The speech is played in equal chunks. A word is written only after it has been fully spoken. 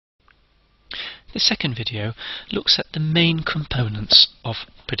The second video looks at the main components of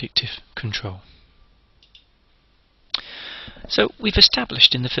predictive control. So we've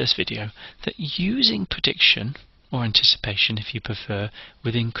established in the first video that using prediction, or anticipation if you prefer,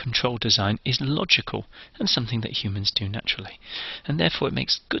 within control design is logical and something that humans do naturally. And therefore it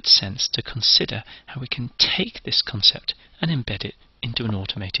makes good sense to consider how we can take this concept and embed it into an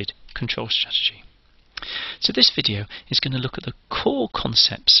automated control strategy. So this video is going to look at the core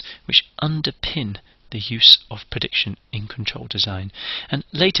concepts which underpin the use of prediction in control design, and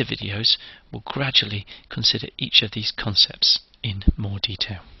later videos will gradually consider each of these concepts in more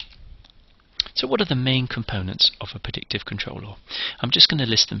detail. So what are the main components of a predictive control law? I'm just going to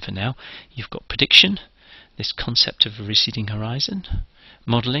list them for now. You've got prediction, this concept of a receding horizon,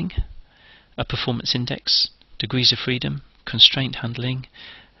 modelling, a performance index, degrees of freedom, constraint handling,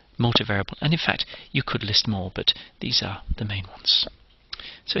 multivariable, and in fact you could list more, but these are the main ones.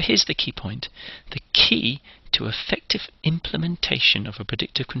 So here's the key point. The key to effective implementation of a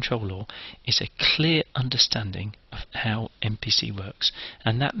predictive control law is a clear understanding of how MPC works,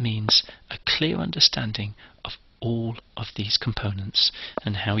 and that means a clear understanding of all of these components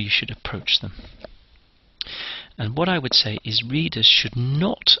and how you should approach them. And what I would say is readers should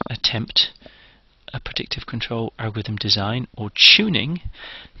not attempt a predictive control algorithm design or tuning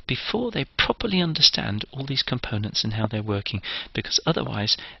before they properly understand all these components and how they're working, because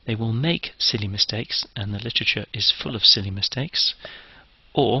otherwise they will make silly mistakes, and the literature is full of silly mistakes,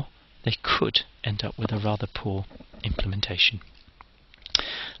 or they could end up with a rather poor implementation.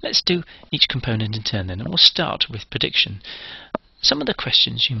 Let's do each component in turn then, and we'll start with prediction. Some of the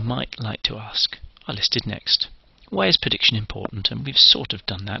questions you might like to ask are listed next. Why is prediction important? And we've sort of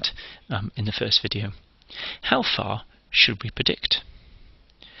done that in the first video. How far should we predict?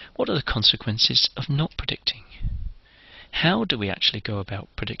 What are the consequences of not predicting? How do we actually go about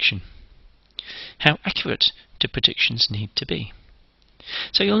prediction? How accurate do predictions need to be?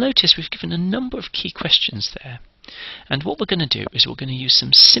 So you'll notice we've given a number of key questions there, and what we're going to do is we're going to use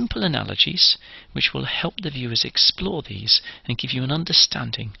some simple analogies which will help the viewers explore these and give you an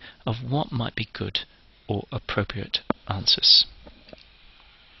understanding of what might be good or appropriate answers.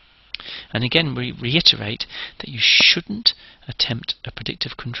 And again, we reiterate that you shouldn't attempt a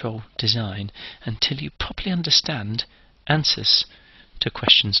predictive control design until you properly understand answers to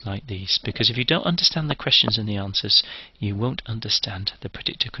questions like these, because if you don't understand the questions and the answers, you won't understand the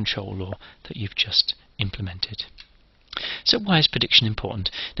predictive control law that you've just implemented. So why is prediction important?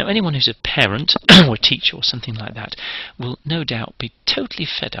 Now, anyone who's a parent or a teacher or something like that will no doubt be totally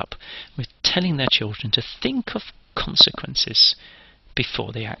fed up with telling their children to think of consequences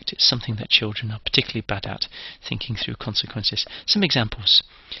before they act. It's something that children are particularly bad at, thinking through consequences. Some examples.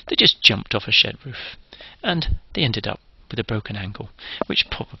 They just jumped off a shed roof and they ended up with a broken ankle, which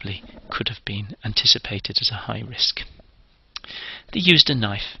probably could have been anticipated as a high risk. They used a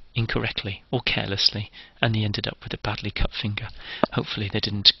knife incorrectly or carelessly and they ended up with a badly cut finger. Hopefully they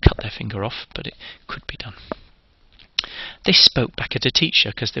didn't cut their finger off, but it could be done. They spoke back at a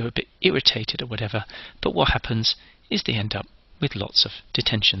teacher because they were a bit irritated or whatever, but what happens is they end up with lots of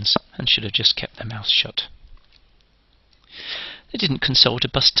detentions and should have just kept their mouths shut. They didn't consult a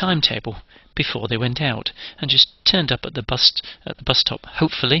bus timetable before they went out and just turned up at the bus stop,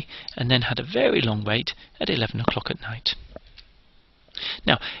 hopefully, and then had a very long wait at 11 o'clock at night.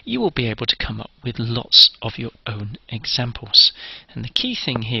 Now, you will be able to come up with lots of your own examples, and the key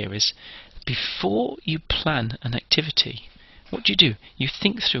thing here is before you plan an activity, what do? You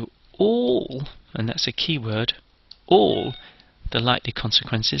think through all, and that's a key word, all the likely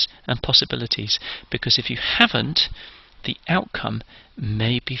consequences and possibilities, because if you haven't, the outcome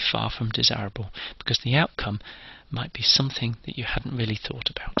may be far from desirable, because the outcome might be something that you hadn't really thought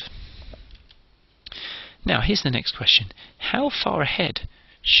about. Now here's the next question. How far ahead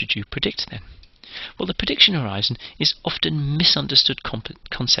should you predict then? Well, the prediction horizon is often a misunderstood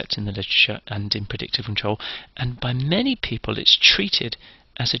concept in the literature and in predictive control, and by many people it's treated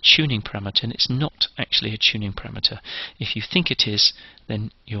as a tuning parameter, and it's not actually a tuning parameter. If you think it is,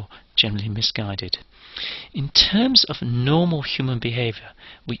 then you're generally misguided. In terms of normal human behavior,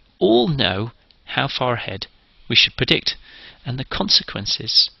 we all know how far ahead we should predict and the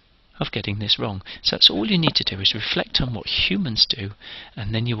consequences of getting this wrong. So that's all you need to do, is reflect on what humans do,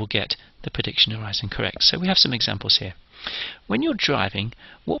 and then you will get the prediction horizon correct. So we have some examples here. When you're driving,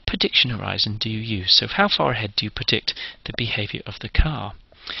 what prediction horizon do you use? So how far ahead do you predict the behavior of the car?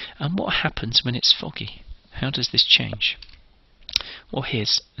 And what happens when it's foggy? How does this change? Well,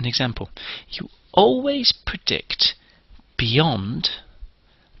 here's an example. You always predict beyond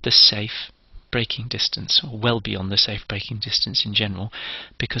the safe braking distance, or well beyond the safe braking distance in general,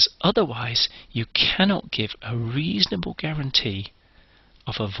 because otherwise you cannot give a reasonable guarantee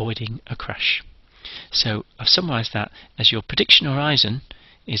of avoiding a crash. So I've summarised that as your prediction horizon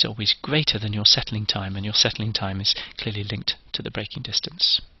is always greater than your settling time, and your settling time is clearly linked to the braking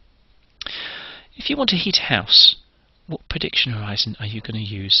distance. If you want to heat a house, what prediction horizon are you going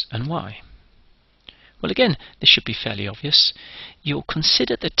to use and why? Well, again, this should be fairly obvious. You'll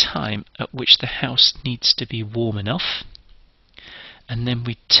consider the time at which the house needs to be warm enough, and then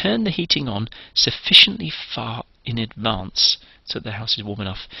we turn the heating on sufficiently far in advance so that the house is warm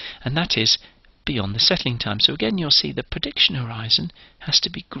enough, and that is beyond the settling time. So again, you'll see the prediction horizon has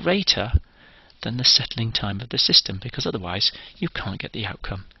to be greater than the settling time of the system, because otherwise you can't get the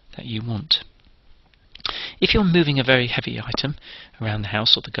outcome that you want. If you're moving a very heavy item around the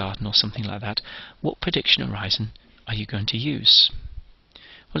house or the garden or something like that, what prediction horizon are you going to use?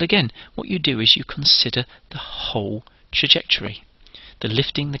 Well, again, what you do is you consider the whole trajectory. The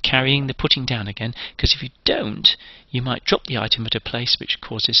lifting, the carrying, the putting down again, because if you don't, you might drop the item at a place which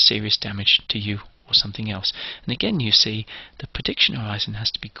causes serious damage to you or something else. And again, you see the prediction horizon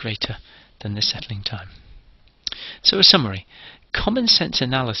has to be greater than the settling time. So a summary: common sense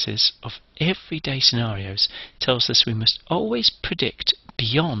analysis of everyday scenarios tells us we must always predict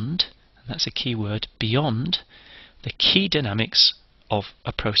beyond, and that's a key word, beyond the key dynamics of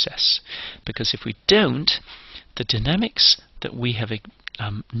a process. Because if we don't, the dynamics that we have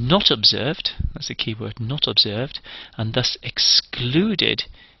not observed, that's the key word, not observed, and thus excluded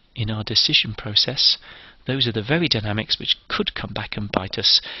in our decision process, those are the very dynamics which could come back and bite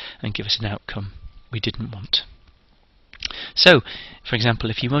us and give us an outcome we didn't want. So, for example,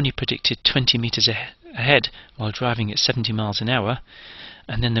 if you only predicted 20 metres ahead while driving at 70 miles an hour,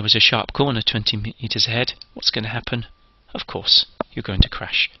 and then there was a sharp corner 20 metres ahead, what's going to happen? Of course, you're going to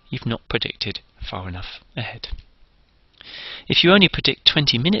crash. You've not predicted far enough ahead. If you only predict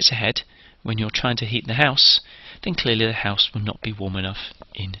 20 minutes ahead when you're trying to heat the house, then clearly the house will not be warm enough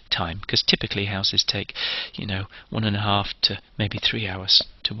in time, because typically houses take, 1.5 to maybe 3 hours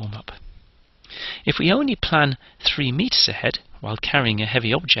to warm up. If we only plan 3 meters ahead while carrying a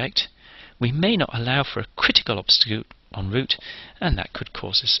heavy object, we may not allow for a critical obstacle en route, and that could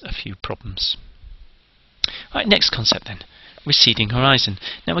cause us a few problems. Right, next concept then, receding horizon.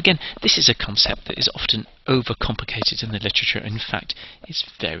 Now again, this is a concept that is often overcomplicated in the literature. In fact, it's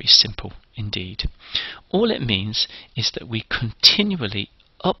very simple indeed. All it means is that we continually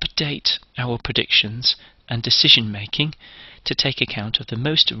update our predictions and decision making to take account of the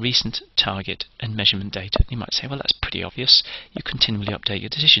most recent target and measurement data. You might say, well, that's pretty obvious. You continually update your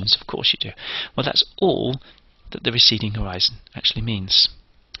decisions. Of course you do. Well, that's all that the receding horizon actually means.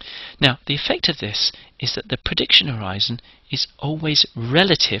 Now, the effect of this is that the prediction horizon is always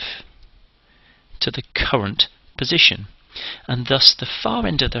relative to the current position, and thus the far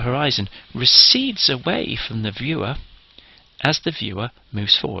end of the horizon recedes away from the viewer as the viewer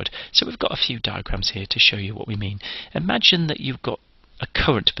moves forward. So we've got a few diagrams here to show you what we mean. Imagine that you've got a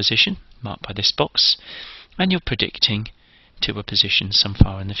current position marked by this box, and you're predicting to a position some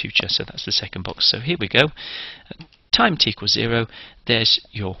far in the future. So that's the second box. So here we go. At time t equals 0, there's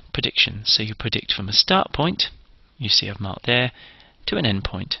your prediction. So you predict from a start point, you see I've marked there, to an end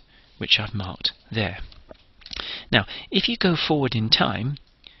point, which I've marked there. Now, if you go forward in time,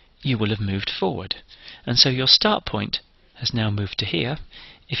 you will have moved forward. And so your start point has now moved to here.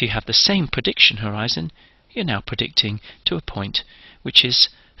 If you have the same prediction horizon, you're now predicting to a point which is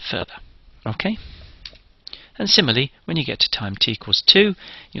further. Okay? And similarly, when you get to time t equals 2,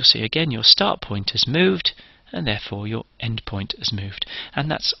 you'll see again your start point has moved, and therefore your end point has moved.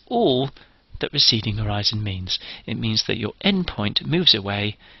 And that's all that receding horizon means. It means that your end point moves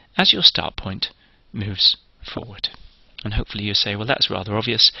away as your start point moves forward. And hopefully you say, well, that's rather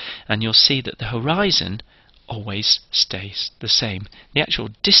obvious, and you'll see that the horizon always stays the same. The actual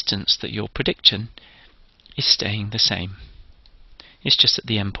distance that you're predicting is staying the same. It's just that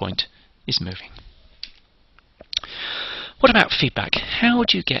the end point is moving. What about feedback? How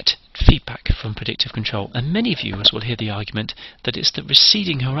do you get feedback from predictive control? And many viewers will hear the argument that it's the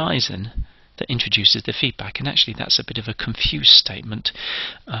receding horizon that introduces the feedback, and actually that's a bit of a confused statement,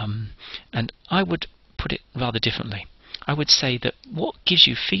 and I would put it rather differently. I would say that what gives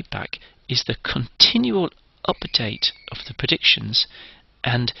you feedback is the continual update of the predictions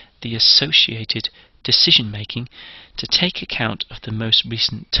and the associated decision making to take account of the most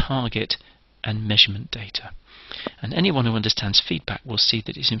recent target and measurement data. And anyone who understands feedback will see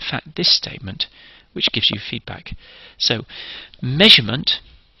that it's in fact this statement which gives you feedback. So measurement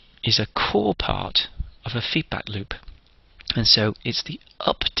is a core part of a feedback loop. And so it's the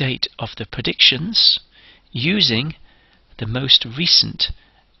update of the predictions using the most recent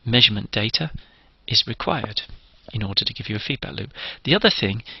measurement data is required in order to give you a feedback loop. The other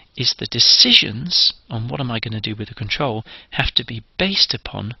thing is the decisions on what am I going to do with the control have to be based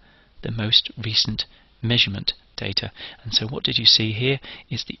upon the most recent measurement data. And so what did you see here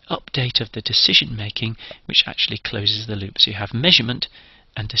is the update of the decision making, which actually closes the loop. So you have measurement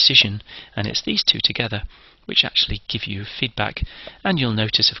and decision, and it's these two together which actually give you feedback. And you'll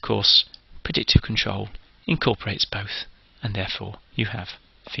notice, of course, predictive control incorporates both, and therefore you have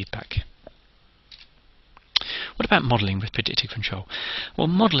feedback. What about modelling with predictive control? Well,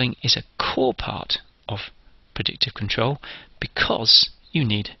 modelling is a core part of predictive control because you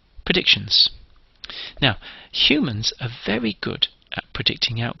need predictions. Now, humans are very good at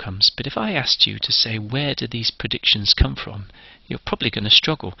predicting outcomes, but if I asked you to say where do these predictions come from, you're probably going to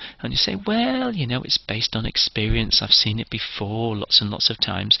struggle. And you say, well, you know, it's based on experience, I've seen it before lots and lots of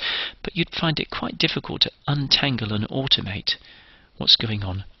times, but you'd find it quite difficult to untangle and automate what's going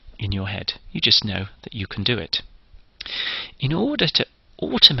on in your head. You just know that you can do it. In order to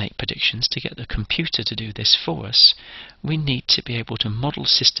automate predictions, to get the computer to do this for us, we need to be able to model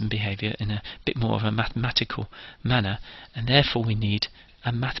system behavior in a bit more of a mathematical manner, and therefore we need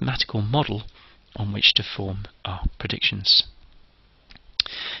a mathematical model on which to form our predictions.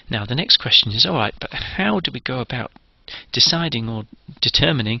 Now the next question is, alright, but how do we go about deciding or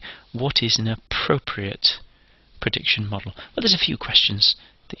determining what is an appropriate prediction model? Well, there's a few questions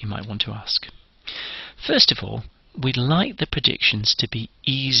that you might want to ask. First of all, we'd like the predictions to be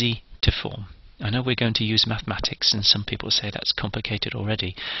easy to form. I know we're going to use mathematics, and some people say that's complicated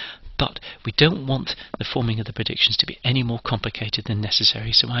already, but we don't want the forming of the predictions to be any more complicated than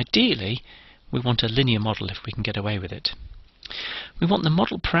necessary. So ideally, we want a linear model if we can get away with it. We want the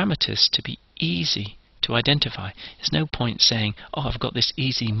model parameters to be easy to identify. There's no point saying, oh, I've got this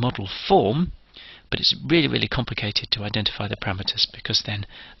easy model form, but it's really, really complicated to identify the parameters, because then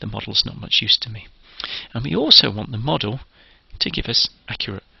the model's not much use to me. And we also want the model to give us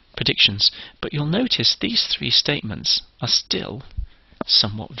accurate predictions. But you'll notice these three statements are still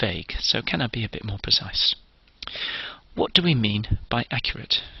somewhat vague. So can I be a bit more precise? What do we mean by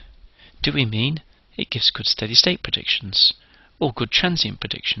accurate? Do we mean it gives good steady state predictions, or good transient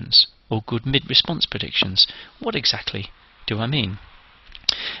predictions, or good mid-response predictions? What exactly do I mean?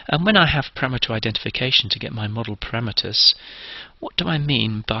 And when I have parameter identification to get my model parameters, what do I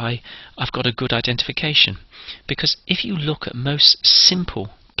mean by I've got a good identification? Because if you look at most simple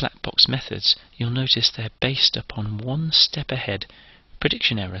black box methods, you'll notice they're based upon one step ahead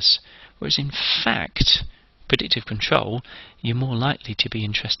prediction errors, whereas in fact predictive control, you're more likely to be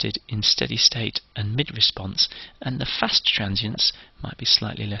interested in steady state and mid-response, and the fast transients might be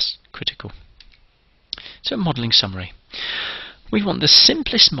slightly less critical. So, modelling summary. We want the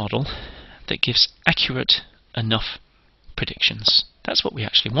simplest model that gives accurate enough predictions. That's what we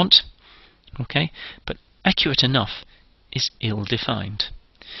actually want. Okay? But accurate enough is ill-defined.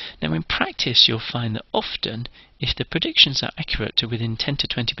 Now in practice you'll find that often if the predictions are accurate to within 10 to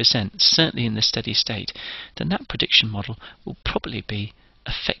 20%, certainly in the steady state, then that prediction model will probably be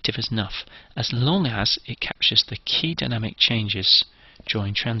effective enough as long as it captures the key dynamic changes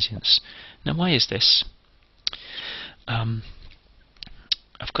during transients. Now why is this?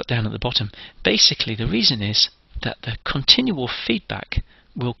 I've got down at the bottom. Basically the reason is that the continual feedback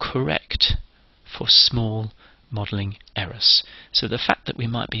will correct for small modelling errors. So the fact that we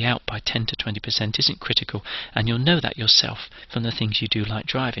might be out by 10 to 20% isn't critical, and you'll know that yourself from the things you do like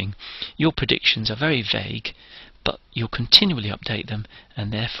driving. Your predictions are very vague, but you'll continually update them,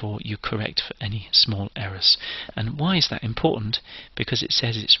 and therefore you correct for any small errors. And why is that important? Because it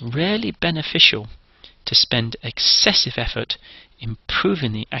says it's rarely beneficial to spend excessive effort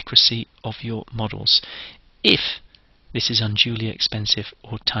improving the accuracy of your models if this is unduly expensive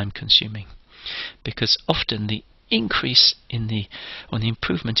or time consuming, because often the increase in the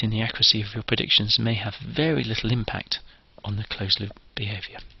improvement in the accuracy of your predictions may have very little impact on the closed loop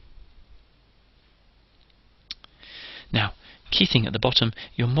behavior. Now, key thing at the bottom,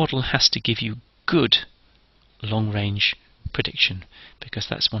 your model has to give you good long range prediction, because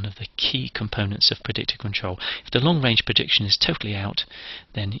that's one of the key components of predictive control. If the long range prediction is totally out,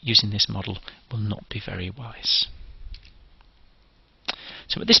 then using this model will not be very wise.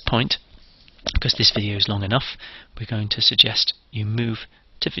 So at this point, because this video is long enough, we're going to suggest you move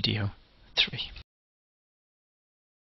to video 3.